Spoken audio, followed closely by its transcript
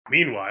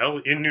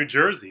Meanwhile, in New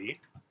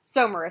Jersey...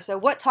 So, Marissa,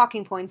 what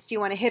talking points do you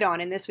want to hit on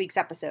in this week's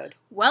episode?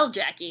 Well,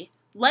 Jackie,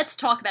 let's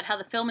talk about how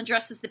the film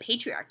addresses the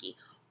patriarchy.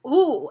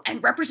 Ooh,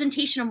 and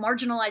representation of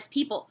marginalized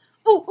people.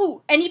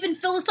 Ooh, and even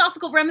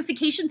philosophical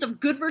ramifications of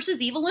good versus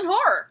evil in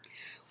horror.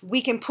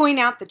 We can point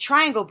out the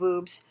triangle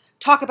boobs,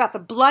 talk about the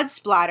blood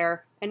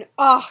splatter, and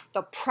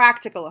the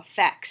practical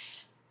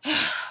effects.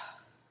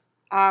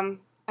 And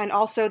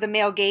also the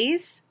male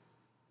gaze.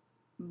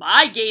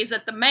 My gaze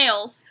at the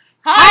males.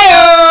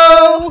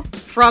 Hi-yo!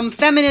 From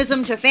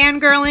feminism to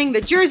fangirling,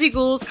 the Jersey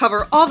Ghouls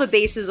cover all the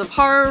bases of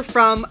horror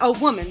from a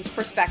woman's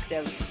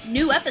perspective.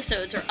 New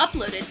episodes are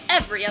uploaded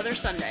every other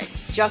Sunday.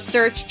 Just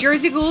search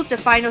Jersey Ghouls to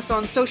find us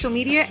on social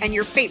media and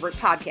your favorite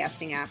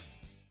podcasting app.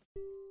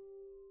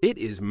 It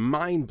is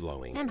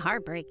mind-blowing and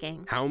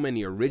heartbreaking how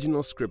many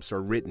original scripts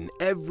are written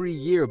every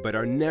year but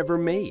are never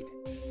made.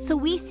 So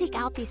we seek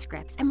out these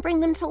scripts and bring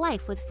them to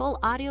life with full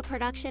audio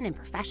production and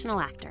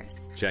professional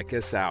actors. Check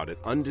us out at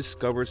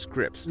Undiscovered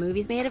Scripts.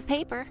 Movies made of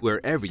paper.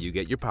 Wherever you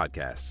get your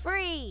podcasts.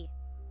 Free!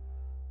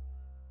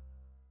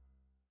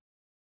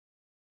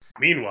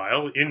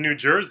 Meanwhile, in New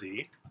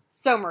Jersey...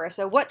 So,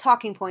 Marissa, what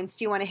talking points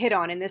do you want to hit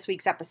on in this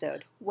week's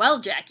episode? Well,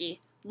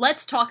 Jackie,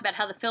 let's talk about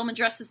how the film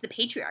addresses the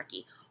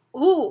patriarchy.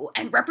 Ooh,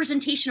 and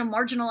representation of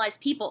marginalized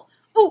people.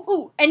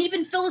 Ooh, and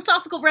even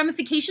philosophical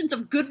ramifications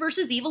of good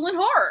versus evil in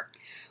horror.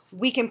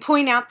 We can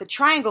point out the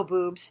triangle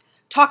boobs,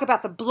 talk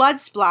about the blood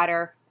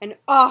splatter, and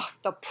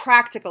the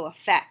practical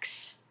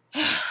effects.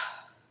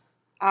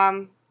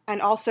 And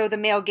also the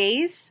male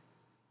gaze.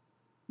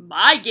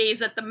 My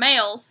gaze at the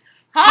males.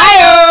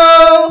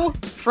 Hi-yo!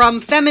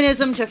 From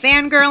feminism to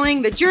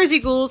fangirling, the Jersey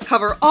Ghouls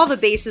cover all the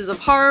bases of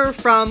horror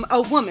from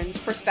a woman's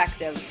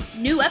perspective.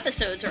 New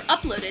episodes are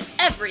uploaded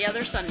every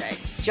other Sunday.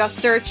 Just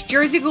search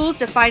Jersey Ghouls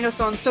to find us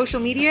on social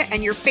media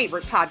and your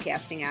favorite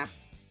podcasting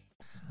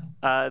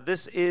app.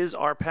 This is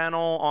our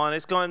panel on,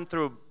 it's gone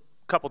through a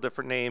couple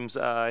different names.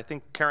 I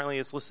think currently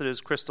it's listed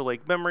as Crystal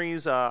Lake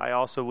Memories. I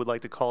also would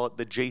like to call it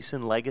the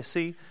Jason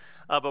Legacy.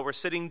 But we're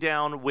sitting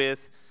down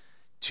with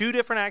two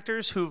different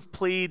actors who've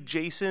played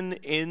Jason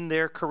in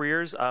their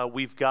careers.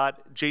 We've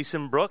got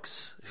Jason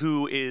Brooks,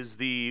 who is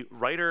the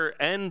writer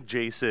and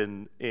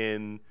Jason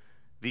in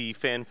the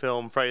fan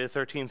film Friday the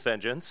 13th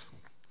Vengeance.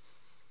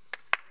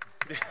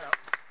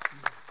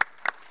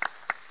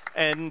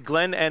 And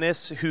Glenn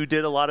Ennis, who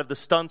did a lot of the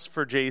stunts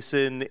for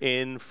Jason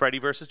in Freddy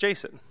vs.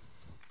 Jason.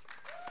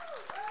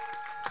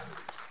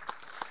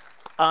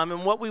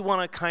 And what we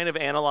want to kind of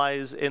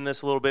analyze in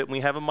this a little bit, we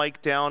have a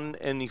mic down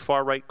in the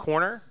far right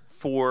corner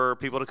for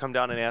people to come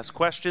down and ask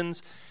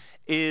questions,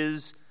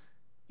 is,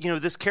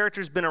 this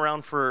character's been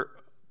around for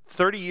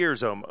 30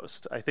 years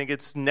almost. I think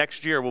it's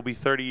next year will be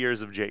 30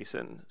 years of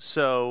Jason.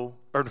 So,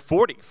 or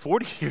 40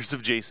 years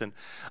of Jason.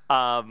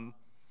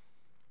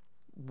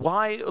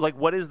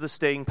 What is the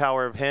staying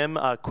power of him?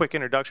 Quick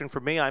introduction for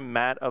me. I'm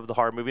Matt of the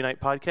Horror Movie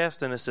Night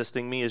podcast, and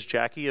assisting me is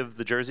Jackie of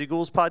the Jersey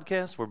Ghouls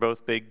podcast. We're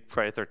both big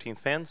Friday the 13th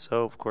fans,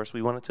 so of course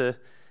we wanted to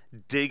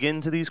dig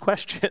into these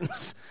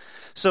questions.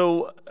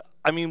 So,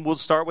 we'll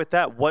start with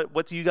that.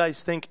 What do you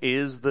guys think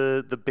is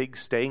the big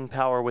staying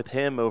power with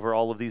him over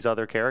all of these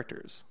other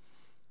characters?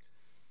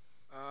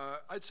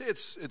 I'd say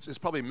it's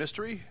probably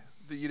mystery.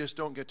 You just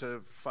don't get to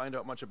find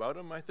out much about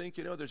him, I think.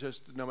 There's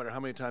just, no matter how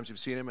many times you've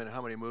seen him in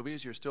how many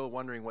movies, you're still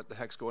wondering what the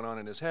heck's going on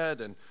in his head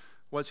and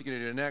what's he going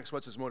to do next,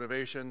 what's his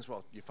motivations.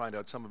 Well, you find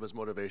out some of his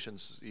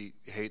motivations. He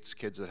hates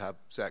kids that have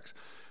sex.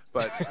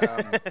 But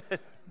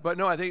but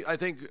no, I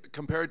think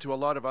compared to a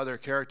lot of other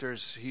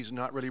characters, he's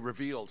not really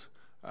revealed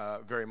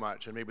very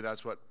much, and maybe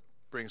that's what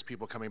brings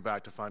people coming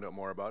back to find out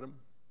more about him.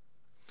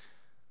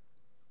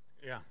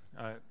 Yeah.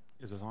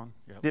 Is this on?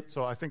 Yeah. Yep.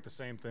 So I think the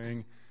same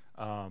thing.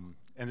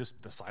 And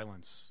just the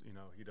silence,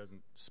 he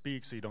doesn't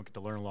speak, so you don't get to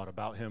learn a lot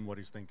about him, what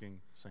he's thinking,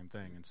 same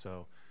thing. And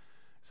so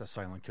it's that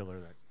silent killer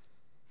that...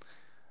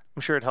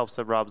 I'm sure it helps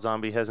that Rob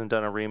Zombie hasn't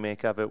done a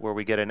remake of it where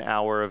we get an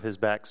hour of his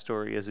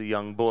backstory as a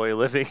young boy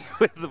living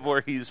with the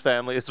Voorhees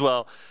family as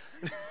well.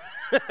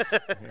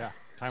 Yeah,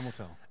 time will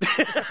tell.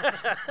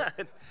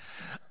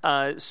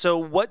 So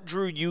what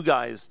drew you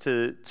guys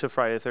to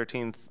Friday the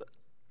 13th?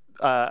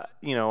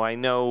 I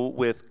know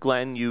with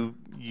Glenn,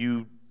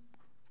 you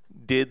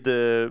did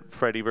the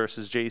Freddy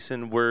versus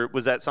Jason.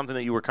 Was that something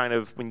that you were kind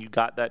of, when you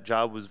got that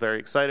job, was very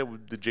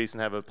excited? Did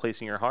Jason have a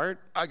place in your heart?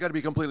 I got to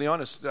be completely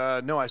honest.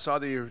 No, I saw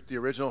the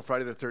original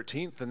Friday the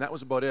 13th, and that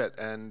was about it.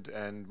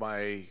 And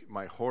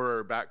my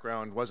horror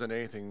background wasn't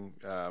anything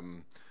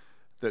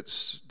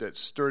that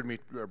stirred me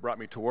or brought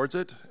me towards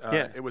it.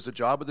 It was a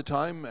job at the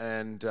time,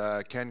 and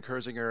Ken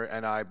Kersinger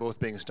and I, both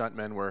being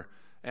stuntmen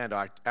and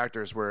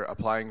actors, were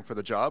applying for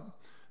the job.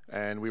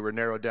 And we were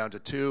narrowed down to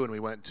two, and we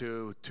went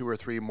to 2 or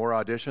 3 more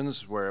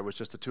auditions where it was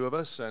just the two of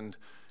us. And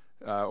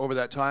over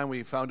that time,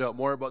 we found out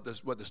more about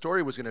what the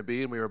story was going to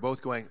be, and we were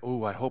both going,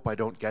 "Oh, I hope I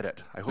don't get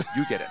it. I hope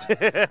you get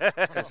it,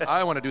 because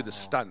I want to do the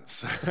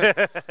stunts."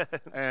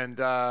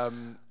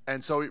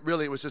 and so it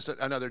was just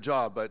another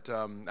job. But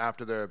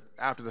after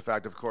the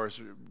fact, of course,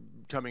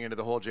 coming into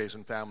the whole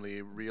Jason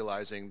family,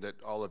 realizing that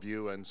all of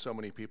you and so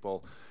many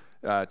people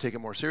take it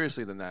more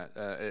seriously than that.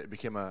 It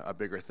became a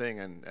bigger thing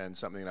and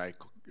something that I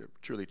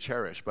truly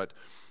cherish. But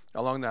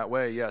along that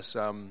way, yes,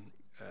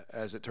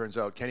 as it turns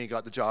out, Kenny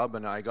got the job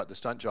and I got the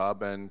stunt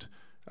job, and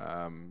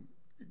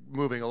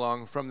moving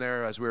along from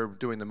there, as we were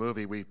doing the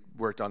movie, we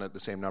worked on it the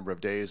same number of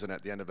days, and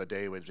at the end of a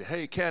day, we'd say,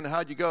 "Hey, Ken,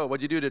 how'd you go?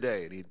 What'd you do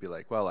today?" And he'd be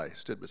like, "Well, I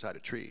stood beside a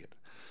tree,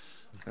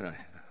 and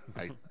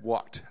I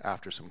walked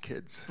after some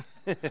kids."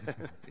 He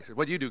said,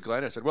 "What do you do,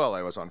 Glenn?" I said, "Well,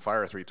 I was on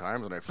fire 3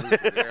 times, and I flew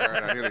through the air,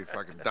 and I nearly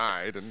fucking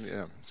died."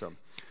 And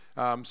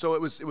so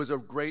it was a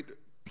great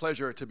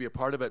pleasure to be a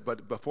part of it.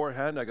 But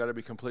beforehand, I got to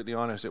be completely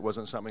honest, it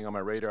wasn't something on my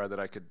radar that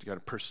I could kind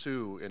of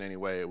pursue in any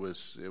way.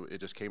 It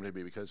just came to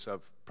me because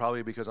I'm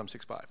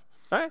 6'5".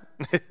 All right.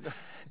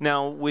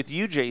 Now, with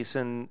you,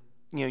 Jason,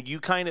 you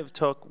kind of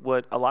took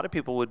what a lot of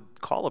people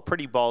would call a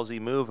pretty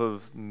ballsy move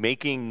of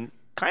making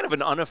kind of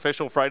an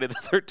unofficial Friday the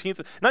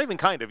 13th. Not even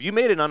kind of. You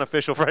made an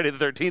unofficial Friday the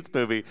 13th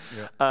movie.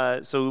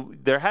 Yeah. So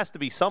there has to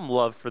be some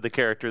love for the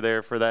character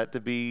there for that to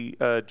be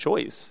a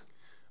choice.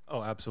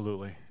 Oh,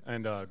 absolutely.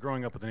 And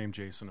growing up with the name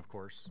Jason, of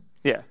course.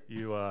 Yeah.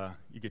 You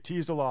get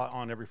teased a lot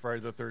on every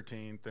Friday the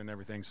 13th and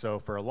everything. So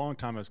for a long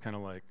time, I was kind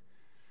of like,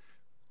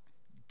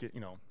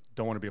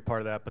 don't want to be a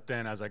part of that. But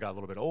then as I got a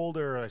little bit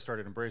older, I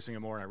started embracing it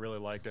more, and I really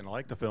liked it, and I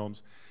liked the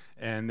films.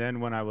 And then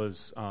when I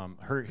was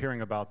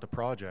hearing about the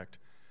project,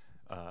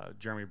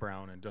 Jeremy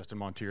Brown and Dustin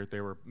Montier, they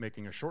were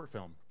making a short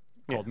film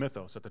called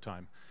Mythos at the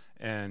time.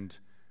 And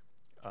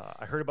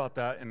I heard about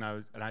that, and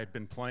I had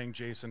been playing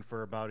Jason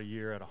for about a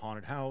year at a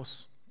haunted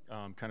house,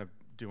 kind of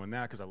doing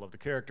that because I loved the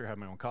character, had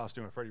my own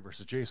costume, a Freddy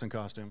vs. Jason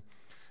costume.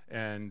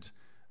 And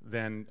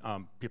then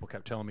people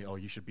kept telling me, "Oh,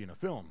 you should be in a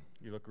film.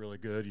 You look really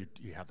good.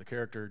 You have the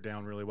character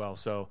down really well."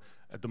 So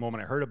at the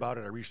moment I heard about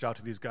it, I reached out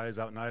to these guys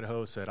out in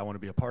Idaho, said, "I want to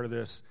be a part of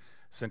this,"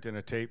 sent in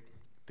a tape.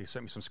 They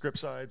sent me some script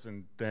sides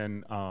and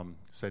then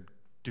said,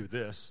 "Do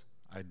this."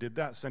 I did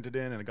that, sent it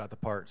in, and I got the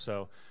part.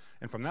 So,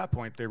 and from that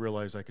point, they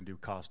realized I can do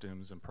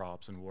costumes and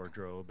props and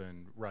wardrobe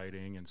and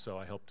writing. And so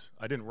I helped.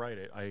 I didn't write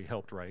it. I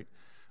helped write.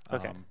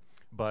 Okay.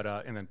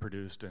 And then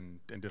produced and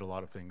did a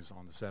lot of things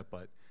on the set.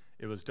 But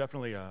it was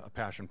definitely a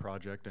passion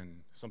project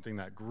and something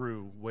that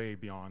grew way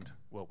beyond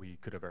what we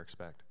could ever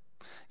expect.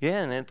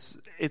 Yeah, and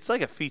it's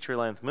like a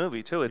feature-length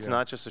movie, too. It's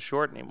not just a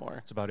short anymore.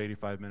 It's about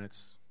 85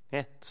 minutes.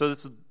 Yeah, so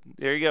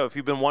there you go. If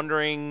you've been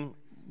wondering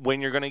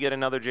when you're going to get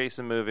another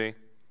Jason movie.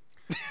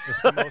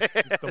 It's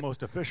the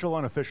most official,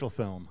 unofficial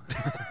film.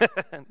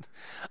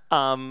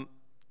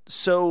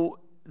 So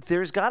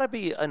there's got to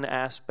be an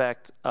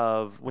aspect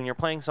of when you're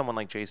playing someone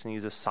like Jason,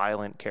 he's a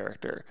silent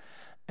character.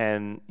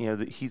 And,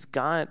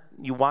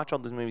 you watch all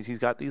these movies, he's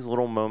got these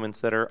little moments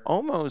that are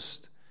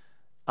almost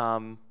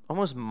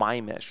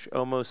mime-ish,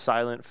 almost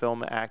silent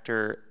film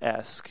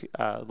actor-esque,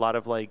 a lot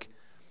of like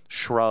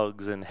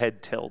shrugs and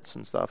head tilts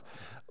and stuff.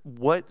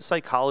 What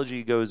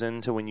psychology goes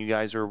into when you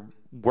guys are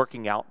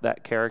working out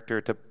that character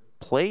to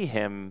play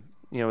him?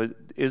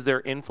 Is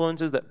there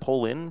influences that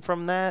pull in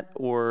from that,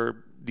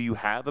 or do you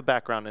have a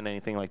background in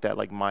anything like that,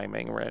 like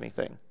miming or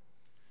anything?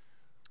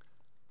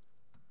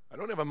 I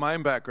don't have a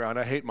mime background.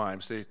 I hate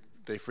mimes.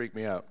 They freak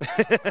me out.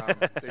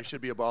 They should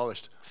be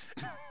abolished.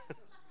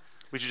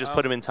 We should just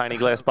put them in tiny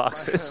glass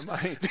boxes.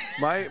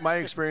 My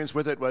experience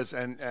with it was,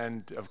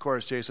 and of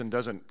course Jason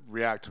doesn't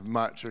react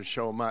much or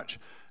show much.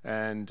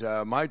 And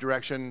my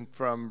direction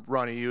from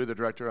Ronnie Yu, the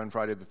director on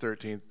Friday the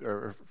 13th,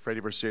 or Freddy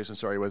vs. Jason,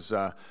 sorry,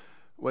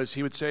 was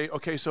he would say,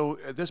 "Okay, so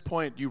at this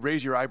point you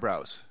raise your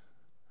eyebrows."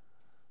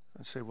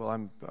 I'd say, "Well,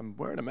 I'm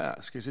wearing a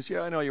mask." He says,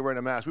 "Yeah, I know you're wearing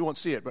a mask. We won't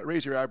see it, but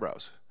raise your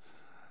eyebrows."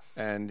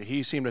 And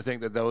he seemed to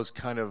think that those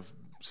kind of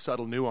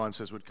subtle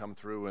nuances would come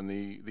through in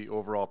the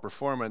overall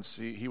performance.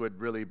 He would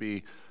really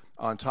be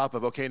on top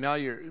of, "Okay, now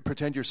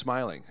pretend you're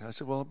smiling." I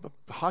said, "Well,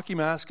 hockey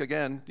mask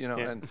again,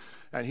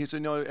 And he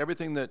said, "No,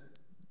 everything that."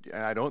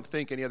 And I don't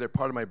think any other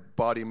part of my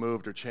body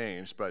moved or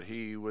changed, but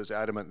he was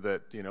adamant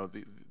that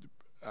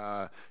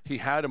he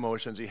had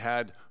emotions, he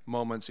had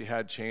moments, he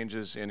had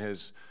changes in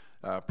his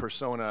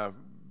persona,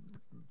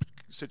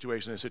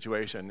 situation to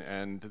situation,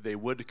 and they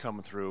would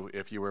come through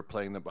if you were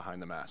playing them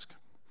behind the mask.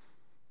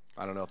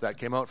 I don't know if that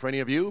came out for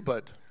any of you,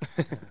 but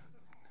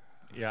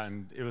yeah,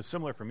 and it was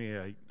similar for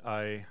me.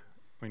 I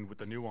mean, with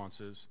the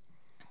nuances,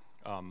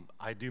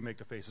 I do make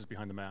the faces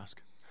behind the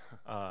mask.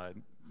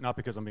 Not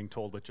because I'm being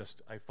told, but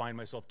just I find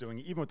myself doing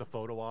it, even with the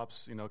photo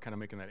ops, kind of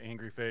making that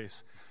angry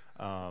face.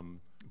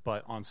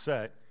 But on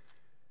set,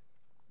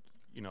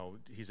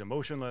 he's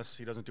emotionless.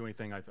 He doesn't do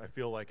anything. I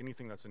feel like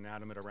anything that's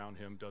inanimate around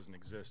him doesn't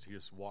exist. He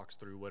just walks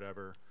through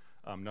whatever.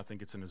 Nothing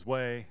gets in his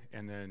way.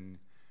 And then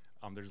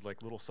there's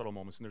like little subtle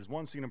moments. And there's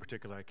one scene in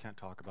particular I can't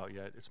talk about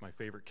yet. It's my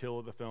favorite kill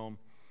of the film.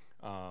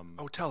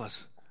 Tell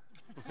us.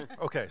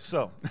 Okay,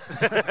 so.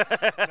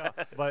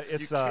 But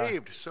it's you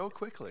caved so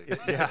quickly.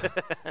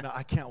 No,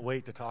 I can't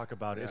wait to talk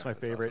about it. It's my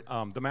favorite.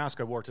 Awesome. The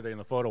mask I wore today in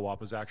the photo op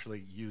was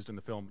actually used in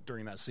the film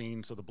during that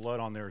scene, so the blood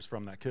on there is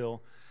from that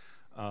kill.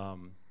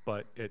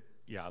 But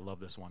I love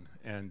this one,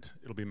 and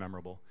it'll be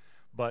memorable.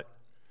 But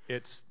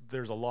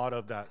there's a lot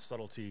of that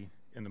subtlety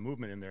in the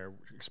movement in there,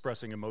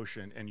 expressing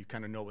emotion, and you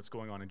kind of know what's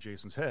going on in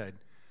Jason's head.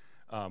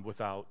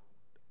 without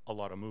a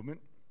lot of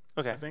movement.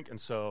 Okay. I think, and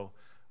so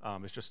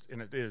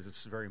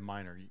it's very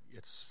minor.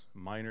 It's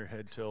minor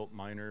head tilt,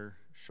 minor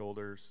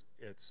shoulders.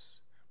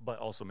 But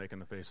also making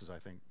the faces, I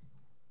think,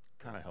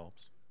 kind of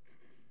helps.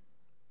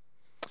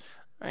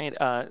 All right,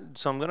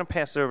 so I'm going to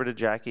pass it over to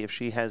Jackie if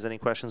she has any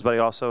questions, but I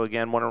also,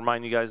 again, want to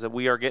remind you guys that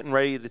we are getting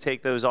ready to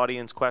take those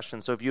audience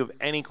questions. So if you have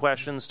any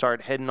questions,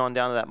 start heading on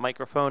down to that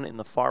microphone in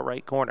the far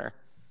right corner.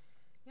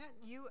 Yeah,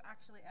 you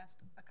actually asked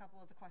a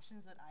couple of the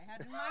questions that I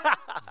had in mind.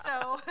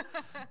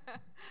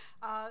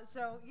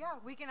 So yeah,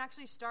 we can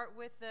actually start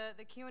with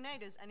the Q&A.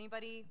 Does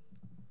anybody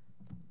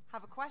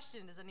have a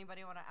question? Does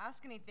anybody want to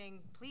ask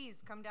anything? Please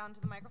come down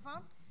to the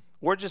microphone.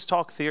 Or just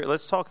talk theory.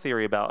 Let's talk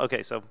theory about.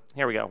 Okay, so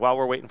here we go. While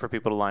we're waiting for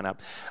people to line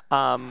up,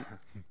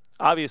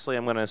 obviously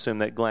I'm going to assume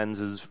that Glenn's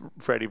is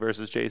Freddy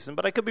versus Jason,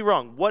 but I could be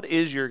wrong. What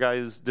is your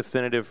guys'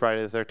 definitive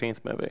Friday the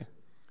 13th movie?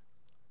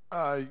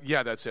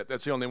 Yeah, that's it.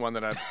 That's the only one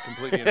that I'm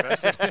completely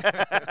invested in.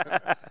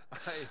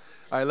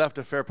 I left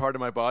a fair part of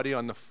my body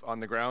on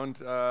the ground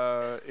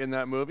in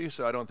that movie,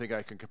 so I don't think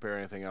I can compare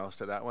anything else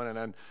to that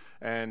one.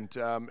 And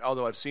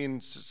although I've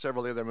seen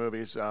several other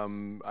movies,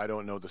 I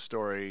don't know the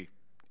story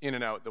in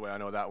and out the way I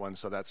know that one,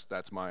 so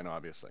that's mine,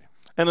 obviously.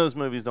 And those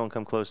movies don't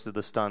come close to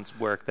the stunts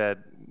work that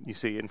you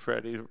see in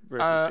Freddy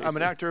versus Jason. I'm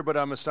an actor, but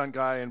I'm a stunt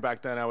guy, and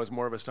back then I was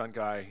more of a stunt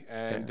guy.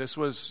 And This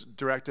was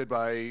directed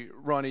by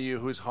Ronnie Yu,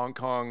 who's Hong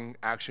Kong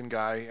action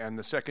guy, and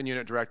the second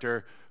unit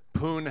director,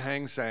 Poon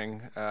Hang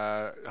Seng,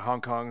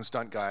 Hong Kong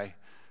stunt guy.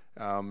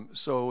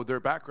 So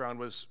their background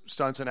was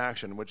stunts and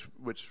action, which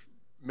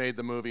made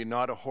the movie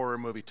not a horror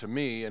movie to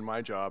me in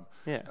my job.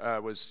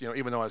 Was,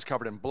 even though I was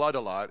covered in blood a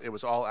lot, it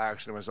was all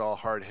action, it was all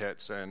hard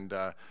hits, and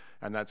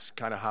that's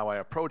kind of how I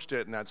approached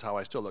it, and that's how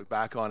I still look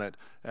back on it,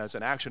 as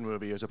an action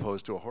movie as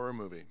opposed to a horror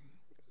movie.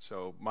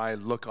 So my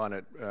look on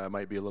it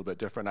might be a little bit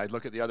different. I'd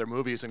look at the other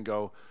movies and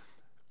go,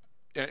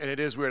 and it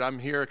is weird, I'm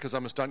here because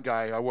I'm a stunt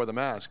guy, I wore the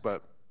mask,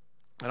 but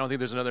I don't think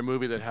there's another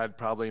movie that had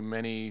probably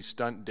many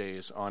stunt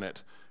days on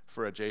it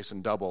for a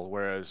Jason double,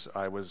 whereas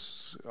I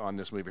was on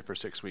this movie for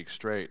 6 weeks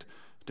straight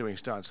doing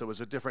stunts. So it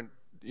was a different,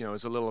 it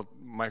was a little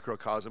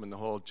microcosm in the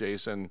whole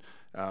Jason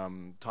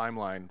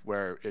timeline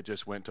where it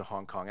just went to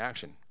Hong Kong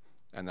action.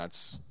 And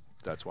that's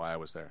why I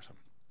was there. So.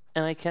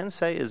 And I can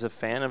say, as a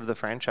fan of the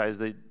franchise,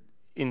 that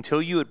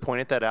until you had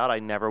pointed that out, I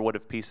never would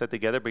have pieced that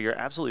together. But you're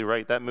absolutely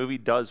right. That movie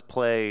does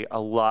play a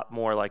lot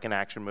more like an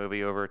action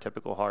movie over a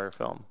typical horror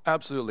film.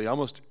 Absolutely.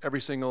 Almost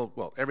everything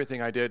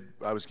I did,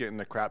 I was getting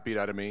the crap beat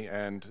out of me.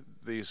 And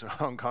these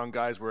Hong Kong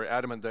guys were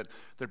adamant that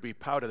there'd be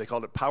powder. They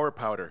called it power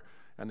powder.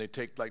 And they'd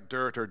take like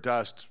dirt or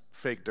dust,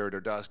 fake dirt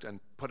or dust, and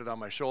put it on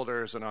my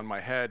shoulders and on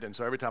my head. And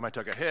so every time I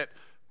took a hit,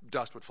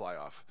 dust would fly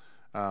off,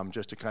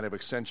 just to kind of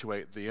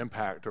accentuate the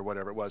impact or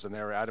whatever it was. And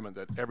they were adamant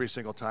that every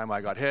single time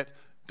I got hit,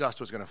 dust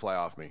was going to fly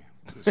off me.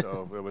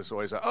 So it was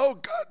always, oh,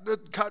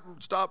 God, cut,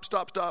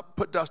 stop,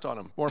 put dust on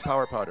them, more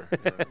power powder.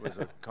 It was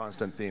a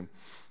constant theme.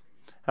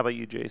 How about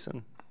you,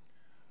 Jason?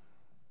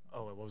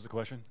 Oh, what was the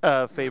question?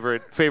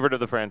 Favorite of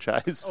the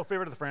franchise. Oh,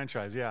 favorite of the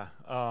franchise, yeah.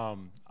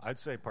 I'd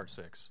say Part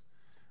 6.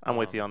 I'm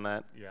with you on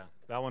that. Yeah,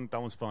 that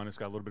one's fun. It's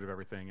got a little bit of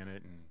everything in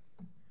it,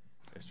 and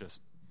it's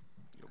just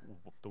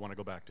the one to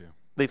go back to.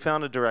 They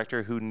found a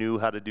director who knew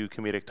how to do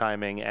comedic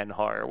timing and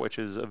horror, which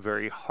is a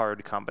very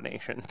hard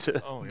combination to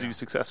do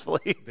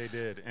successfully. They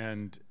did,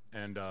 and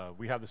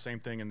we have the same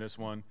thing in this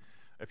one.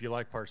 If you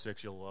like Part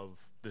 6, you'll love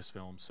this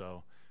film.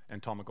 So,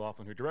 and Tom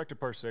McLaughlin, who directed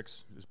Part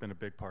 6, has been a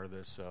big part of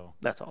this. So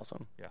that's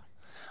awesome. Yeah. All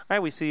right,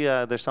 we see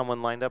there's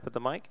someone lined up at the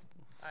mic.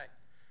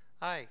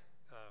 Hi.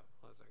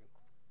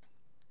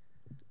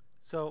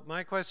 So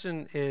my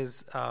question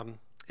is,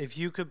 if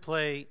you could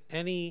play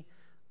any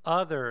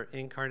other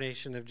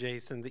incarnation of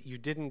Jason that you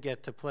didn't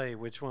get to play,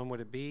 which one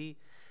would it be?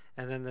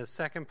 And then the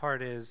second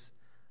part is,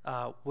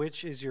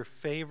 which is your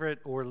favorite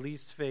or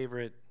least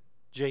favorite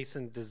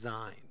Jason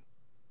design?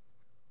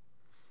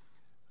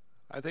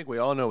 I think we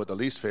all know what the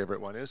least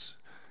favorite one is,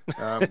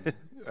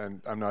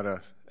 and I'm not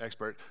an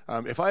expert.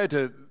 If I had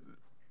to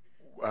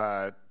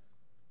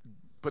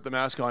put the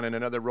mask on in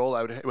another role,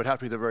 it would have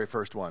to be the very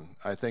first one.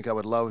 I think I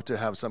would love to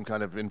have some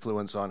kind of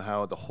influence on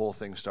how the whole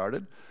thing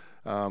started.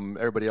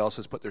 Everybody else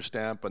has put their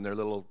stamp and their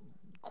little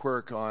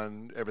quirk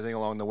on everything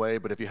along the way,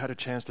 but if you had a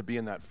chance to be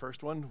in that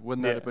first one,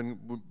 wouldn't that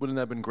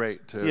have been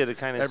great? To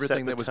kind of everything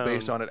set the that was tone.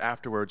 based on it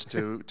afterwards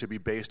to be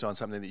based on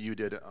something that you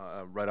did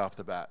right off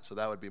the bat. So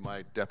that would be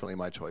definitely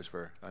my choice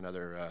for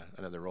another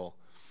role.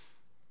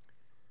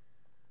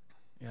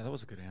 Yeah, that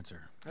was a good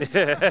answer.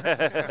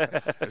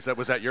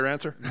 Was that your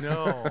answer?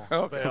 No,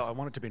 Okay. but I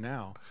want it to be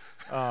now.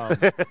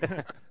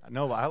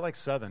 No, I like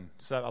 7.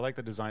 I like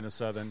the design of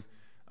 7,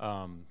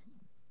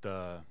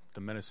 the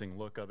menacing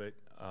look of it.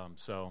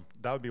 So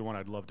that would be one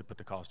I'd love to put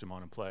the costume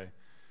on and play.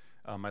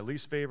 My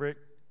least favorite,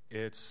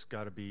 it's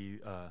got to be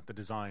the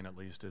design, at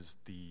least, is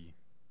the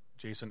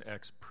Jason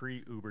X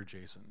pre-Uber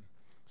Jason.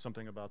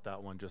 Something about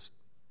that one just,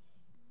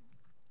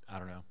 I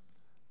don't know.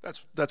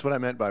 That's what I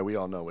meant by we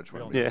all know which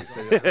one. Yeah.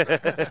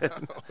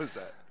 What was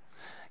that?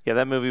 Yeah,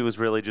 that movie was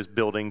really just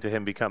building to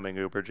him becoming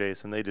Uber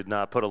Jason. They did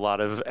not put a lot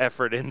of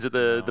effort into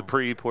the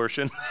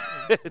pre-portion.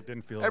 It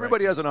didn't feel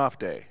Everybody right. has an off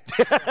day.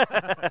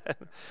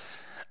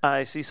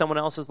 I see someone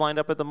else is lined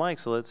up at the mic,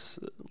 so let's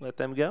let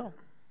them go.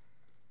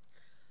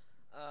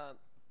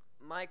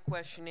 My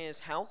question is,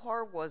 how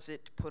hard was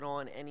it to put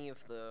on any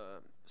of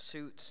the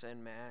suits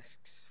and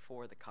masks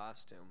for the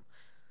costume?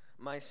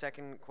 My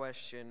second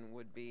question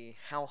would be,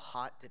 how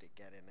hot did it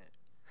get in it?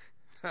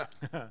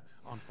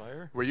 On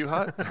fire? Were you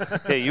hot?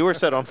 Hey, you were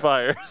set on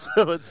fire,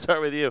 so let's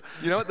start with you.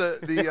 You know what,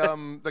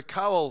 the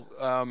cowl,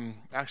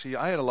 actually,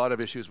 I had a lot of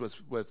issues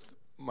with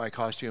my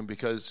costume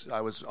because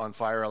I was on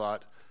fire a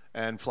lot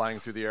and flying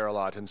through the air a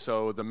lot. And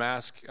so the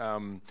mask,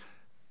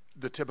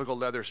 the typical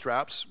leather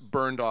straps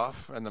burned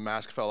off and the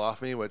mask fell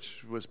off me,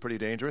 which was pretty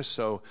dangerous.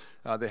 So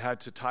they had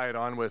to tie it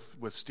on with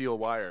steel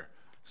wire.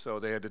 So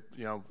they had to,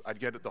 I'd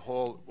get the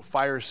whole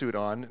fire suit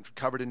on,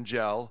 covered in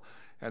gel,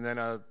 and then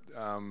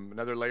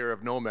another layer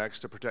of Nomex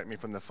to protect me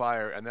from the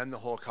fire, and then the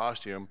whole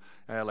costume.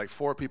 And I had like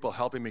 4 people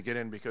helping me get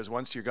in, because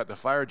once you got the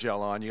fire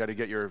gel on, you got to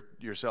get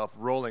yourself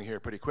rolling here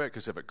pretty quick,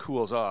 because if it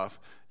cools off,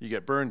 you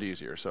get burned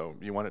easier. So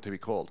you want it to be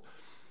cold.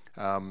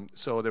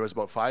 So there was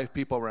about 5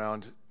 people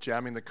around,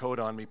 jamming the coat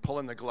on me,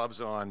 pulling the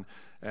gloves on,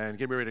 and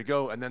getting me ready to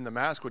go. And then the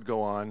mask would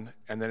go on,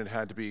 and then it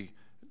had to be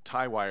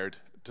tie-wired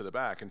to the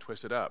back and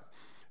twisted up,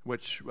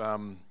 which...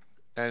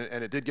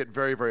 And it did get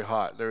very, very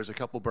hot. There was a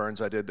couple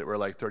burns I did that were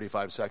like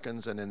 35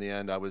 seconds, and in the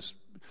end I was...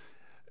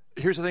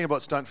 Here's the thing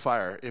about stunt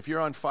fire. If you're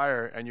on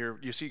fire and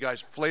you see guys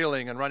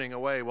flailing and running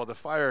away, well, the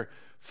fire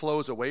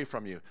flows away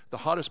from you. The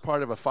hottest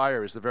part of a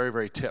fire is the very,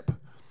 very tip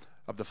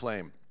of the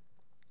flame.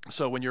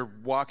 So when you're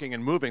walking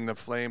and moving,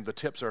 the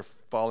tips are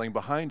falling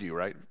behind you,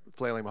 right?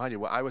 Flailing behind you.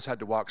 Well, I had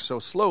to walk so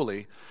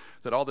slowly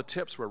that all the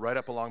tips were right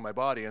up along my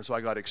body, and so I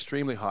got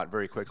extremely hot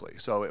very quickly.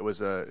 So it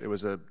was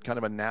a kind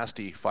of a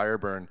nasty fire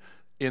burn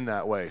in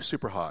that way,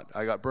 super hot.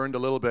 I got burned a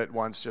little bit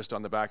once just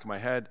on the back of my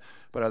head,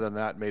 but other than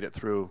that, made it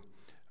through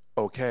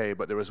okay.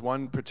 But there was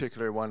one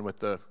particular one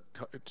with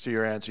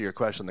to answer your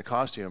question, the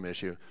costume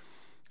issue.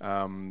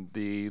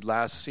 The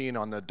last scene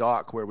on the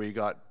dock where we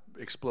got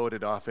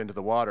exploded off into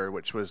the water,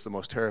 which was the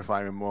most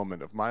terrifying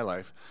moment of my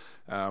life.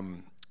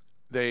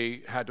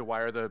 They had to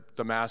wire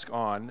the mask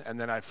on, and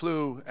then I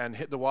flew and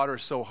hit the water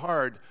so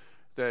hard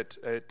that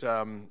it,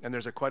 and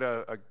there's quite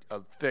a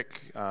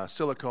thick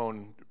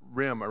silicone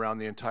rim around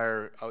the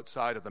entire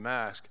outside of the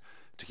mask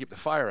to keep the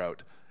fire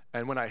out.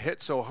 And when I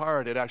hit so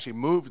hard, it actually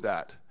moved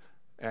that.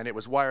 And it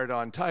was wired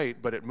on tight,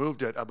 but it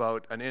moved it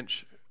about an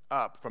inch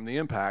up from the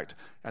impact,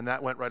 and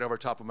that went right over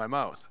top of my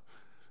mouth.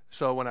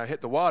 So when I hit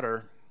the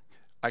water,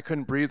 I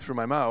couldn't breathe through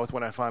my mouth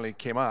when I finally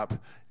came up,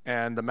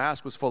 and the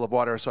mask was full of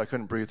water, so I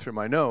couldn't breathe through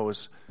my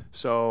nose.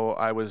 So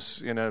I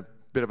was in a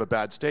bit of a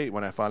bad state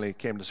when I finally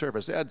came to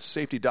surface. They had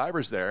safety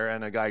divers there,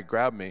 and a guy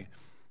grabbed me.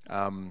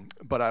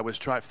 But I was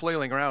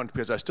flailing around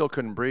because I still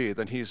couldn't breathe.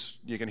 And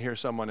you can hear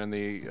someone in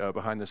the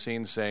behind the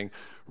scenes saying,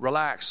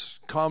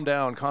 "Relax, calm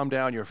down,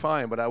 you're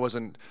fine." But I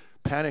wasn't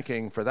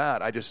panicking for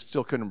that. I just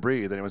still couldn't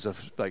breathe. And it was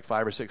like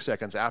 5 or 6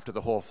 seconds after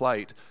the whole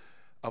flight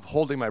of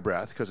holding my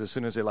breath, because as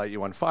soon as they light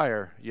you on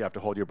fire, you have to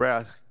hold your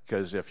breath,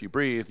 because if you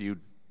breathe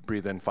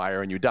in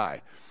fire and you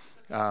die.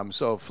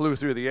 So flew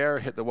through the air,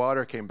 hit the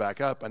water, came back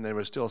up, and there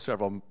was still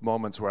several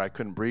moments where I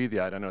couldn't breathe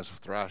yet, and I was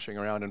thrashing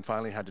around, and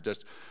finally had to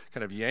just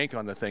kind of yank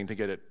on the thing to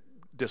get it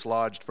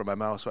dislodged from my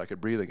mouth so I could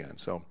breathe again.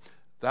 So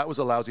that was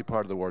a lousy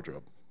part of the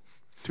wardrobe.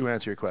 To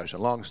answer your question,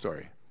 long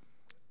story.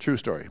 True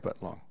story,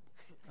 but long.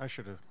 I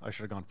should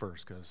have gone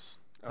first, because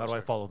how do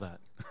I follow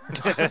that?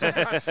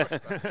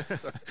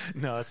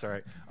 No, that's all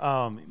right.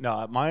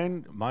 No,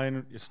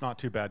 mine it's not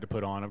too bad to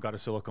put on. I've got a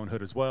silicone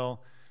hood as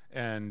well,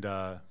 and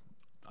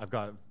I've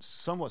got a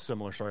somewhat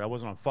similar story. I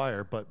wasn't on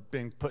fire, but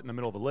being put in the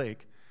middle of a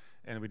lake,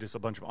 and we did a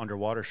bunch of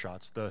underwater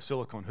shots. The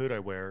silicone hood I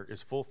wear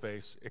is full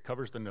face. It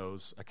covers the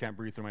nose. I can't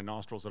breathe through my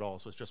nostrils at all,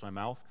 so it's just my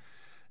mouth.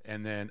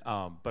 And then,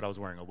 but I was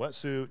wearing a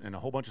wetsuit and a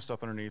whole bunch of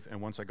stuff underneath,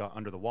 and once I got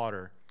under the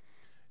water,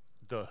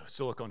 the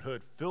silicone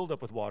hood filled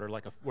up with water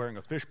like wearing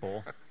a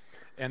fishbowl,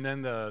 and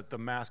then the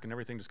mask and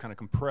everything just kind of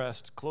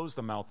compressed, closed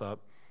the mouth up,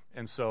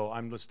 and so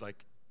I'm just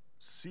like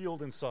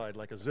sealed inside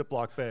like a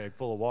Ziploc bag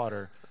full of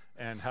water,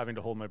 and having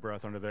to hold my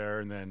breath under there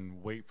and then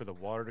wait for the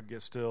water to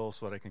get still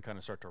so that I can kind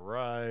of start to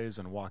rise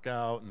and walk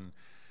out.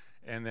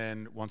 And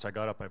then once I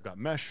got up, I've got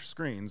mesh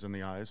screens in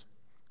the eyes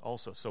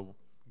also. So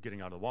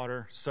getting out of the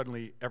water,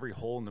 suddenly every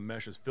hole in the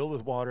mesh is filled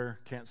with water,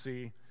 can't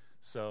see.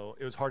 So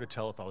it was hard to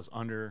tell if I was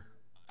under,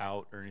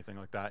 out, or anything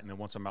like that. And then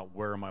once I'm out,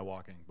 where am I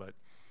walking? But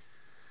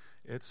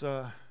it's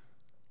fun.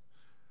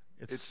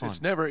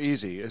 It's never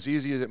easy. As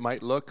easy as it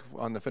might look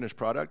on the finished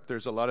product,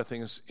 there's a lot of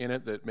things in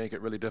it that make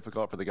it really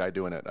difficult for the guy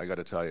doing it, I got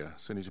to tell you.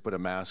 As soon as you put a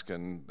mask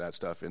and that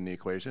stuff in the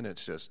equation,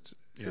 it's just,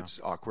 it's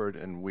awkward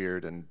and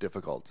weird and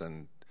difficult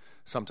and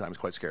sometimes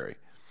quite scary.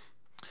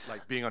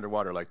 Like being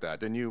underwater like that.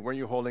 Didn't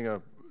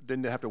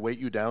they have to weight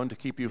you down to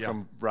keep you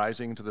from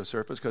rising to the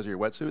surface because of your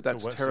wetsuit?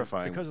 That's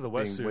terrifying. Because of the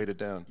wetsuit, being weighted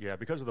down. Yeah,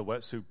 because of the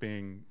wetsuit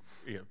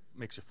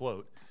makes you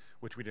float,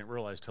 which we didn't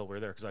realize till we were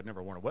there, because I'd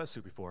never worn a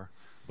wetsuit before.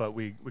 But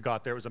we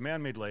got there. It was a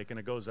man-made lake, and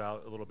it goes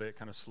out a little bit,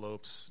 kind of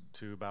slopes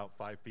to about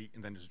 5 feet,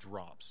 and then just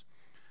drops.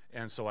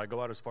 And so I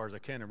go out as far as I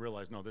can and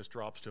realize, no, this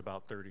drops to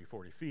about 30,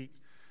 40 feet.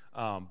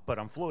 But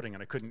I'm floating,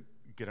 and I couldn't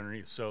get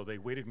underneath. So they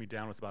weighted me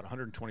down with about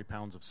 120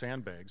 pounds of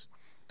sandbags,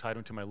 tied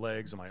them to my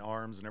legs and my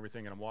arms and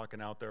everything, and I'm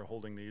walking out there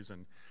holding these,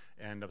 and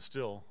I'm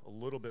still a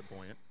little bit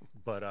buoyant.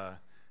 But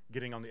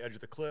getting on the edge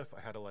of the cliff,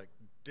 I had to, like,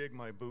 dig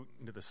my boot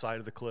into the side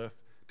of the cliff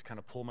to kind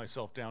of pull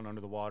myself down under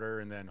the water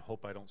and then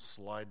hope I don't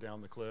slide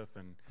down the cliff.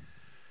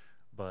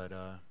 But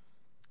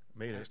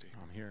made it.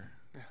 I'm here.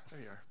 Yeah, there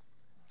you are.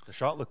 The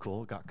shot looked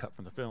cool. It got cut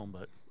from the film,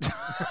 but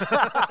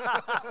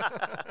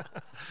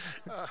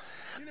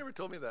you never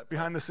told me that.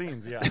 Behind the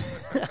scenes, yeah.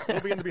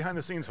 We'll be in the behind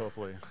the scenes,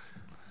 hopefully.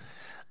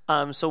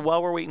 So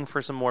while we're waiting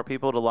for some more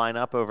people to line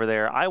up over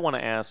there, I want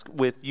to ask,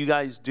 with you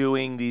guys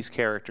doing these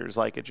characters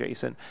like a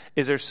Jason,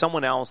 is there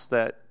someone else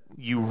that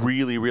you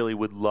really, really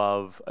would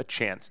love a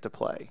chance to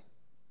play?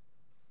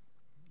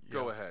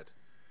 Go ahead.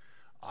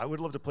 I would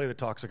love to play the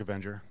Toxic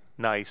Avenger.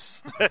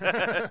 Nice.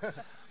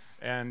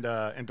 and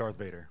Darth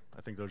Vader.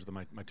 I think those are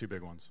my two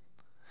big ones.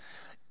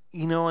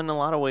 You know, in a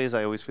lot of ways,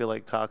 I always feel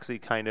like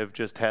Toxie kind of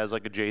just has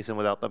like a Jason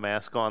without the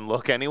mask on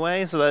look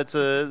anyway, so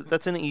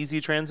that's an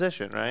easy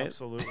transition, right?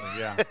 Absolutely,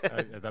 yeah.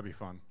 That'd be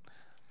fun.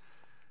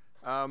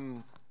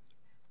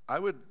 I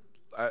would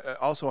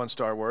also on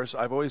Star Wars.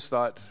 I've always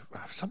thought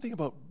something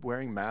about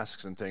wearing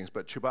masks and things,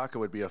 but Chewbacca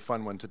would be a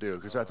fun one to do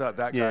because I thought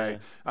that guy.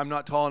 I'm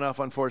not tall enough,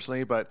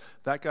 unfortunately, but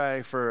that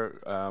guy for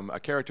a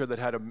character that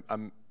had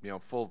a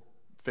full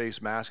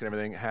face mask and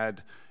everything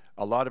had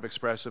a lot of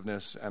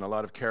expressiveness and a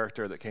lot of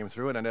character that came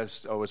through it, and I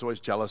was always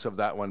jealous of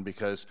that one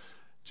because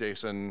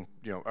Jason,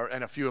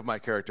 and a few of my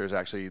characters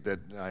actually that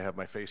I have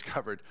my face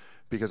covered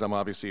because I'm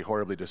obviously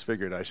horribly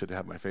disfigured. I should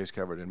have my face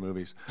covered in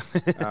movies.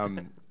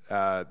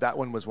 That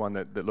one was one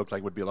that looked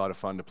like would be a lot of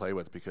fun to play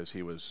with because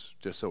he was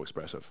just so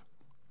expressive.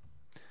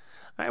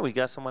 All right, we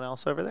got someone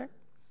else over there.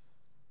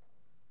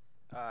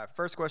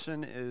 First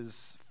question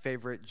is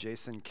favorite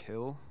Jason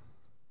kill,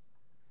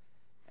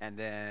 and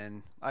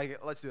then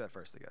let's do that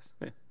first, I guess.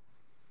 Yeah.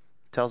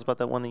 Tell us about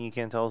that one thing you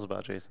can't tell us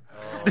about, Jason.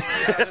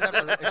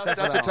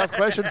 That's a tough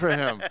question for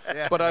him,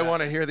 but I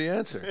want to hear the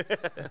answer.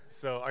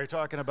 So are you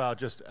talking about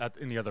just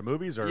in the other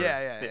movies? Or?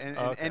 Yeah, in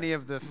any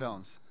of the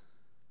films.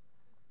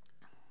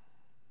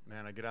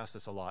 Man, I get asked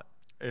this a lot.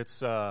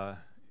 It's I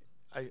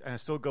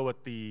still go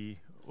with the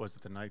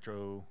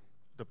Nitro,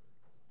 the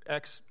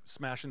X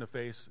smashing the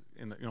face,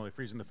 they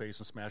freezing the face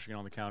and smashing it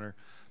on the counter.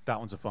 That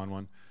one's a fun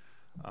one.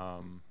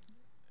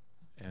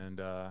 And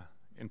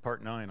in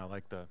Part 9, I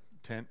like the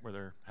tent where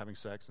they're having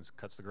sex and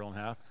cuts the girl in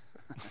half.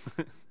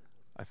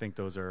 I think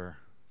those are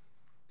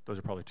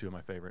probably two of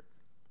my favorite.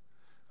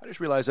 I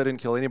just realized I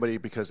didn't kill anybody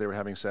because they were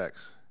having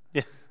sex.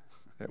 Yeah,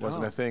 it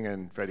wasn't a thing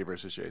in Freddy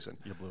vs. Jason.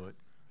 You blew it.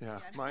 Yeah,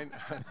 mine.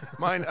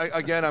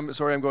 Again, I'm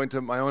sorry, I'm going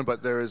to my own,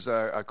 but there is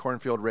a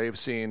cornfield rave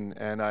scene,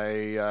 and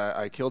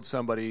I killed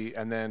somebody,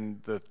 and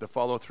then the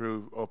follow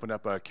through opened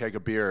up a keg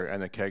of beer,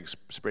 and the keg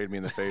sprayed me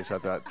in the face. I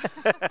thought,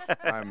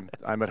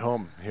 I'm at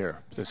home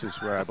here. This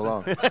is where I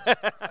belong.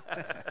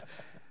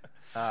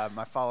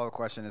 My follow-up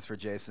question is for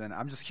Jason.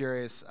 I'm just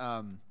curious,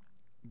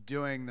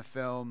 doing the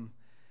film,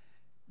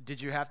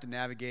 did you have to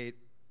navigate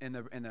in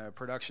the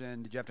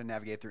production? Did you have to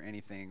navigate through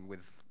anything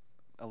with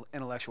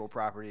intellectual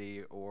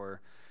property or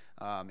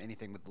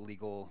anything with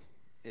legal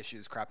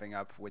issues cropping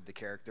up with the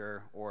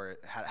character, or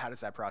how does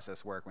that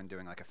process work when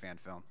doing like a fan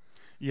film?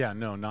 Yeah,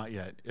 no, not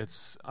yet.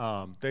 It's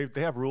they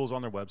have rules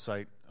on their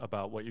website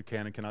about what you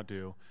can and cannot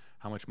do,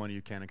 how much money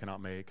you can and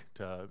cannot make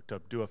to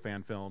do a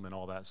fan film and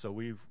all that. So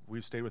we've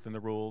stayed within the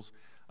rules.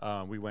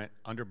 We went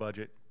under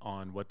budget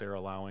on what they're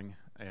allowing,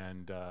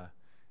 and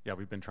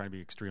we've been trying to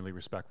be extremely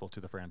respectful to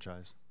the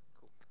franchise.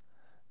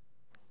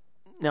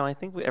 Now, I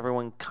think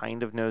everyone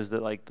kind of knows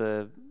that, like,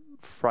 the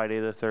Friday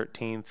the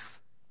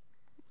 13th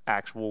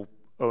actual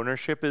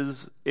ownership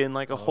is in,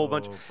 like, a whole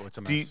bunch. It's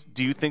a mess.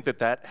 Do you think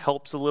that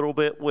helps a little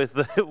bit with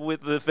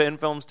the fan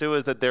films, too,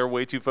 is that they're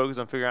way too focused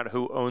on figuring out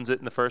who owns it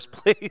in the first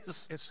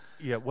place?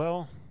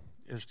 Well,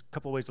 there's a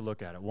couple of ways to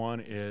look at it.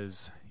 One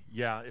is,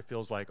 it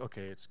feels like,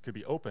 okay, it could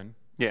be open.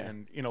 Yeah.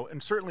 And,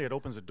 and certainly it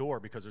opens a door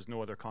because there's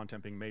no other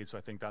content being made, so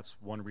I think that's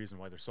one reason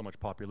why there's so much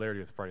popularity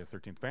with Friday the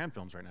 13th fan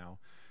films right now,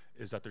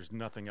 is that there's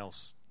nothing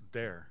else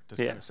there to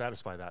kind of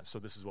satisfy that. So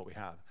this is what we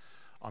have.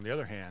 On the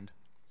other hand,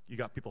 you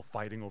got people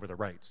fighting over the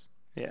rights.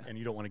 Yeah. And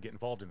you don't want to get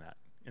involved in that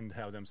and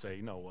have them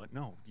say, no,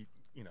 you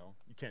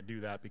can't do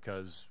that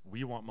because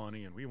we want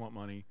money and we want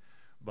money.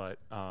 But,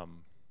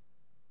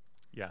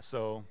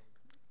 so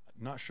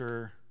not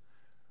sure.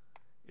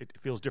 It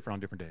feels different on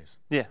different days.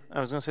 Yeah,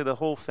 I was going to say the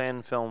whole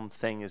fan film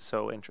thing is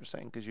so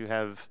interesting because you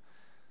have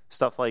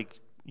stuff like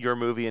your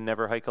movie and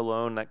Never Hike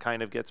Alone that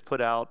kind of gets put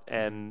out,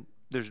 and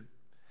there's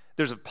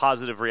a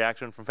positive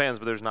reaction from fans,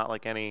 but there's not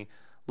like any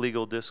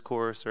legal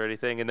discourse or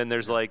anything. And then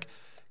there's like,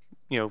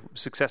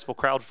 successful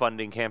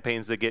crowdfunding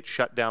campaigns that get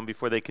shut down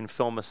before they can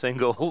film a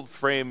single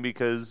frame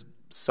because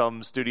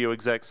some studio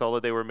exec saw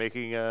that they were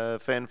making a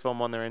fan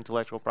film on their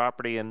intellectual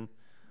property and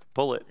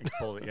pull it. You can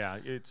pull it. Yeah,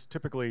 it's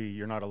typically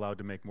you're not allowed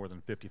to make more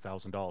than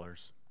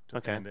 $50,000.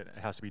 Okay. And it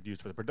has to be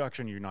used for the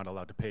production. You're not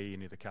allowed to pay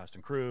any of the cast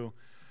and crew.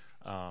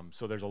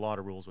 So there's a lot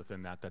of rules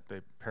within that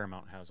the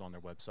Paramount has on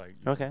their website.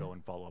 You can go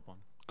and follow up on.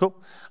 Cool.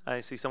 I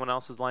see someone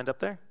else is lined up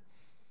there.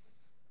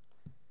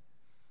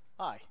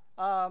 Hi.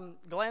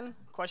 Glenn,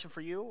 question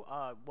for you.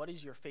 What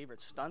is your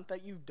favorite stunt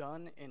that you've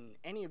done in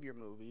any of your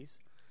movies?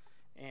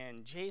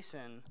 And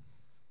Jason,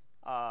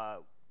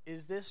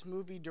 is this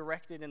movie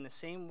directed in the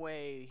same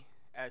way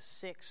as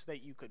Six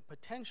that you could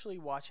potentially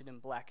watch it in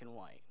black and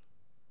white?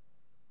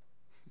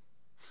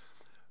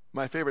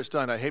 My favorite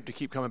stunt, I hate to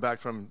keep coming back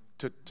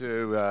to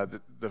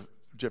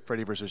the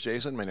Freddy versus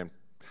Jason.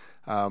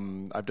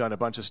 I've done a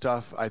bunch of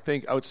stuff. I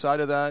think outside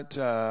of that,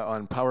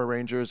 on Power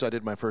Rangers, I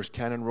did my first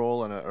cannon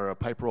roll or a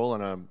pipe roll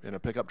in a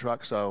pickup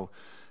truck. So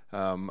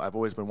I've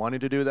always been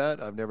wanting to do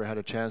that. I've never had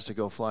a chance to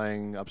go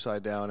flying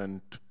upside down and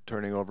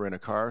turning over in a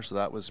car, so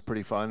that was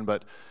pretty fun.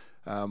 But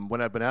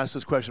when I've been asked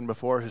this question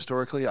before,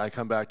 historically, I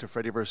come back to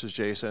Freddy versus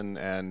Jason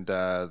and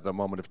the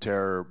moment of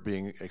terror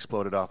being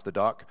exploded off the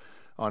dock.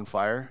 On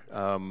fire,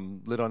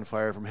 lit on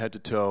fire from head to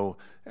toe,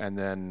 and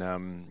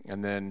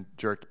then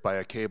jerked by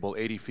a cable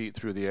 80 feet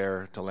through the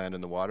air to land in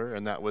the water.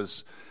 And that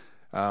was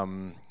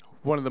one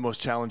of the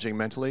most challenging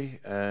mentally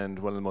and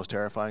one of the most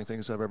terrifying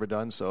things I've ever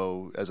done.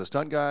 So as a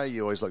stunt guy,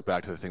 you always look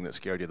back to the thing that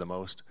scared you the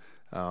most,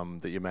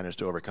 that you managed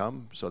to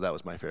overcome. So that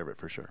was my favorite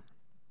for sure.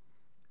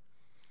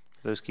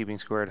 Those keeping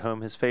score at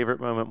home, his favorite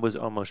moment was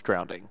almost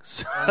drowning.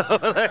 So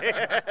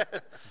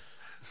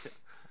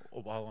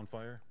While on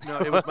fire? No,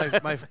 it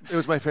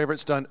was my favorite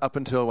stunt up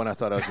until when I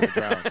thought I was going to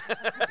drown.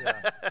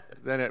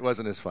 Then it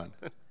wasn't as fun.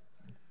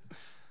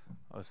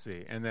 Let's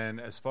see. And then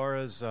as far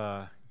as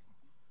I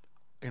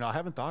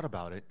haven't thought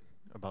about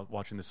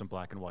watching this in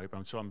black and white, but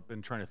I've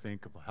been trying to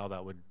think of how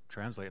that would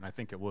translate, and I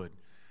think it would.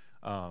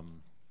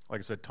 Like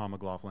I said, Tom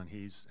McLaughlin,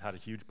 he's had a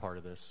huge part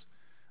of this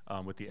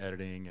with the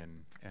editing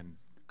and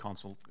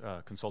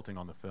consulting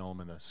on the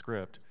film and the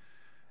script.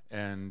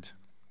 And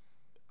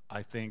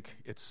I think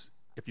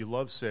if you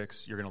love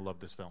Six, you're going to love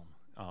this film.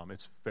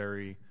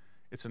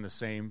 It's in the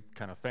same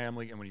kind of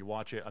family, and when you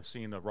watch it, I've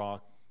seen the raw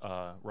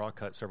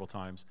cut several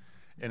times,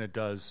 and it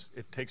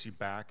takes you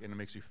back, and it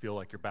makes you feel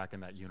like you're back in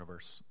that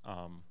universe,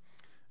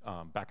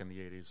 back in the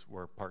 80s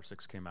where Part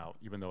 6 came out,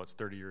 even though it's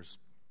 30 years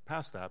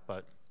past that,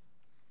 but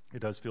it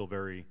does feel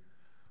very,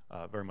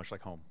 very much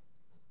like home.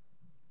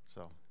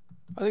 So,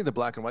 I think the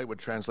black and white would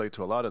translate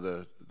to a lot of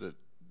the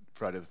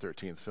Friday the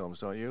 13th films,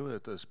 don't you?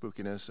 The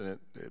spookiness, and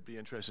it'd be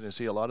interesting to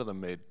see a lot of them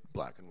made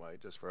black and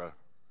white just for a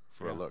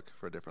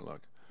different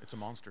look. It's a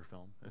monster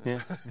film.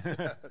 Yeah.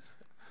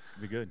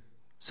 Be good.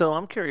 So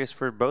I'm curious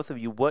for both of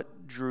you,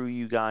 what drew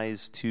you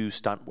guys to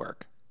stunt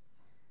work?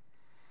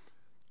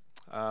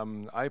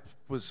 I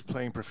was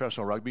playing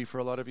professional rugby for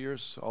a lot of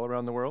years all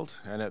around the world,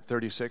 and at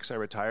 36 I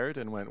retired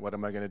and went, what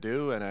am I going to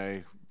do? And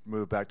I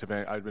moved back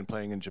to I'd been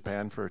playing in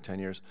Japan for 10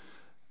 years.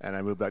 And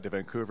I moved back to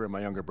Vancouver, and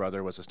my younger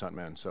brother was a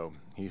stuntman. So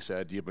he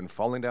said, you've been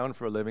falling down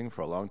for a living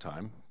for a long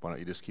time. Why don't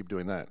you just keep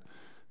doing that?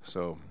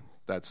 So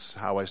that's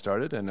how I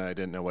started, and I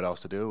didn't know what else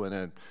to do. And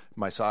then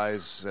my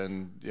size,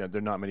 and there are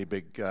not many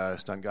big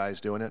stunt guys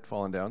doing it,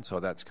 falling down.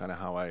 So that's kind of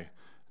how I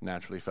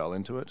naturally fell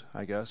into it,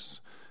 I guess.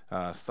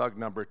 Thug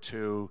number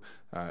 2,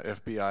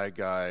 FBI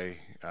guy,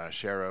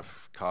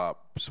 sheriff,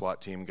 cop,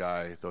 SWAT team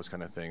guy, those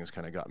kind of things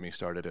kind of got me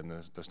started in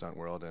the stunt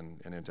world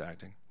and into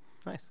acting.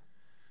 Nice.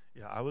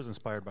 Yeah, I was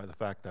inspired by the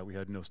fact that we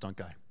had no stunt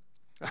guy.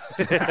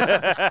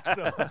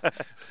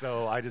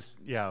 so I just,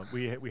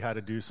 we had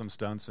to do some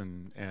stunts,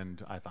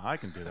 and I thought I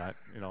can do that.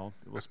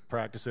 Let's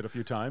practice it a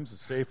few times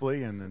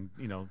safely, and then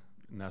and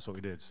that's what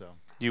we did. So.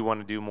 Do you want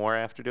to do more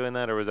after doing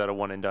that, or was that a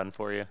one and done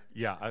for you?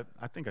 Yeah,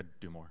 I think I'd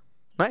do more.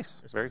 Nice,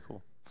 very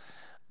cool.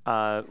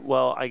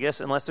 Well, I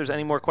guess unless there's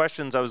any more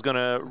questions, I was going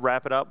to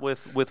wrap it up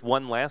with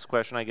one last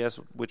question, I guess,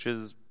 which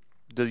is,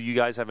 do you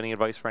guys have any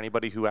advice for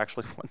anybody who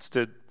actually wants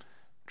to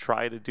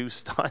try to do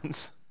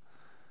stunts?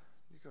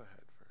 You go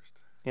ahead first.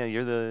 Yeah,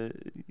 you're the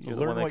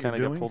one that kind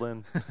of got pulled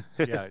in.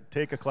 Yeah,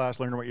 take a class,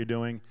 learn what you're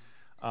doing.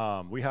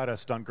 We had a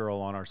stunt girl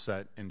on our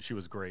set, and she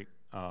was great.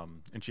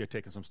 And she had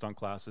taken some stunt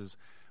classes,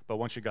 but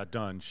once she got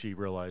done, she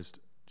realized,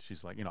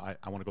 she's like,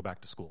 I want to go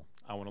back to school.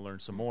 I want to learn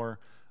some more,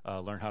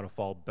 learn how to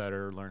fall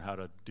better, learn how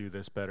to do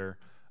this better.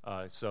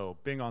 So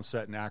being on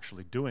set and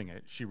actually doing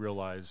it, she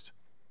realized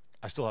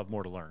I still have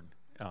more to learn.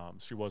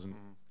 She wasn't,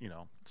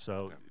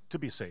 to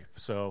be safe.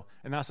 So,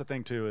 and that's the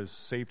thing too, is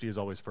safety is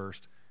always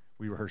first.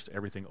 We rehearsed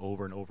everything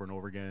over and over and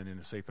over again in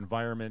a safe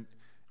environment,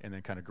 and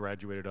then kind of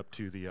graduated up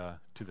to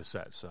the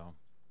set. So,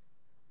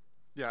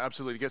 yeah,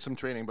 absolutely. Get some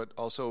training, but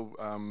also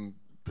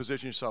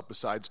position yourself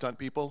beside stunt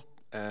people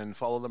and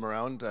follow them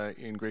around.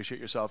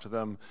 Ingratiate yourself to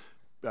them.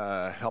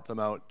 Help them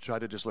out. Try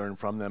to just learn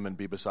from them and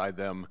be beside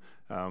them,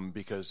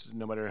 because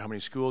no matter how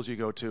many schools you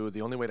go to,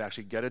 the only way to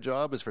actually get a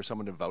job is for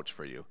someone to vouch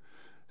for you.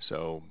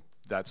 So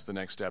that's the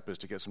next step, is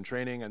to get some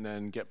training and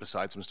then get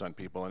beside some stunt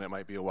people. And it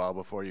might be a while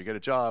before you get a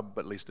job,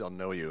 but at least they'll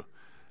know you.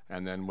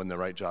 And then when the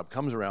right job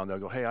comes around, they'll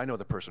go, hey, I know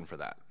the person for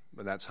that.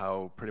 And that's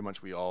how pretty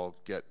much we all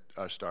get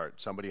our start.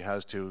 Somebody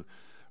has to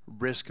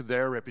risk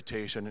their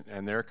reputation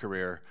and their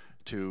career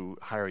to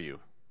hire you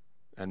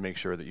and make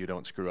sure that you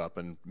don't screw up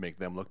and make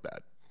them look bad.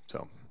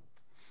 So,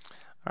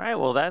 all right,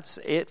 well, that's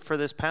it for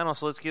this panel.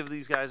 So let's give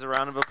these guys a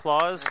round of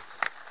applause.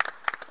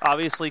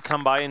 Obviously,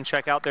 come by and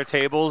check out their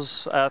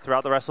tables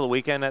throughout the rest of the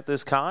weekend at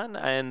this con.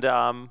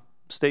 And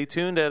stay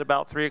tuned. At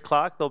about 3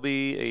 o'clock, there'll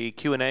be a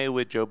Q&A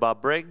with Joe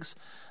Bob Briggs.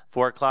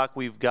 4 o'clock,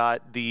 we've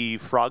got the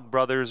Frog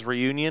Brothers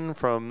reunion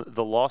from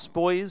the Lost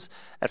Boys.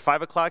 At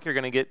 5 o'clock, you're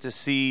going to get to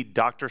see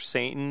Dr.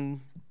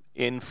 Satan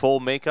in full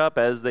makeup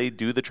as they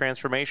do the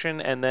transformation.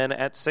 And then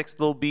at 6,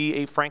 there'll be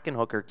a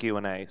Frankenhooker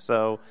Q&A.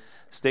 So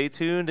stay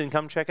tuned and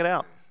come check it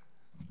out.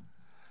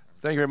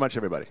 Thank you very much,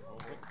 everybody.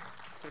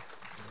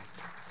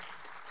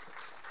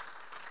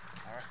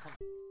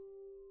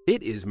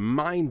 It is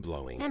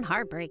mind-blowing And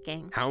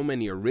heartbreaking. how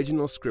many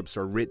original scripts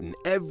are written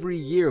every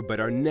year but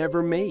are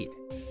never made.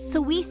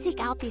 So we seek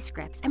out these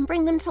scripts and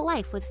bring them to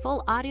life with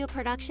full audio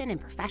production and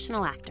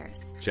professional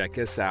actors. Check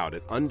us out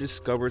at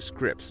Undiscovered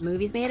Scripts,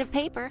 Movies made of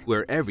paper.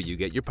 wherever you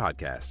get your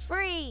podcasts.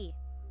 Free.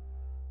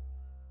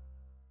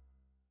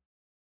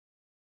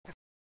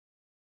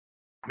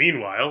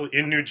 Meanwhile,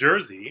 in New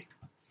Jersey,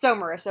 So,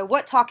 Marissa,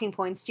 what talking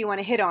points do you want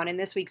to hit on in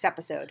this week's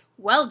episode?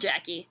 Well,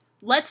 Jackie,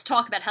 let's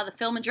talk about how the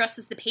film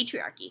addresses the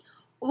patriarchy.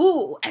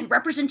 Ooh, and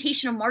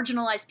representation of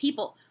marginalized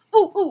people.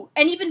 Ooh,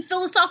 and even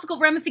philosophical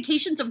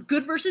ramifications of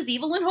good versus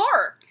evil in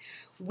horror.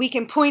 We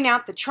can point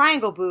out the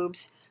triangle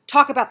boobs,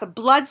 talk about the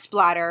blood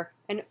splatter,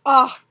 and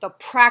the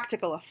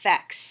practical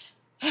effects.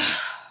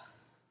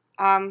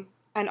 And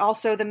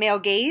also the male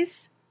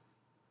gaze.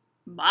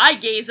 My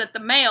gaze at the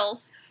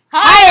males.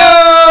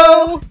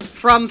 Hi-yo!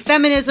 From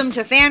feminism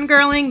to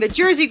fangirling, the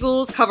Jersey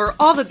Ghouls cover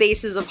all the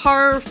bases of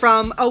horror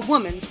from a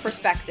woman's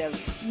perspective.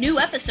 New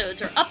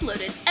episodes are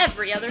uploaded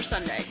every other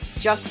Sunday.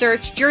 Just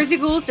search Jersey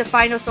Ghouls to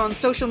find us on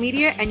social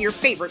media and your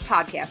favorite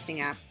podcasting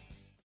app.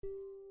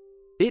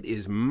 It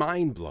is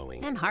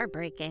mind-blowing And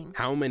heartbreaking.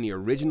 how many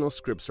original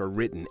scripts are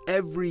written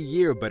every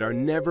year but are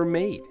never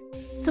made.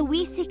 So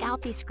we seek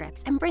out these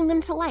scripts and bring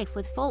them to life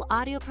with full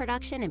audio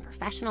production and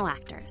professional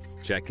actors.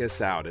 Check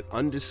us out at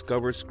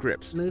Undiscovered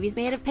Scripts, Movies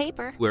made of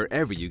paper.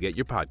 wherever you get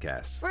your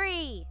podcasts.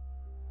 Free.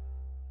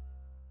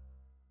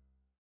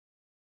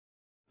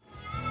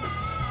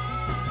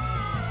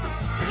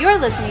 You're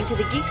listening to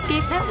the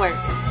Geekscape Network.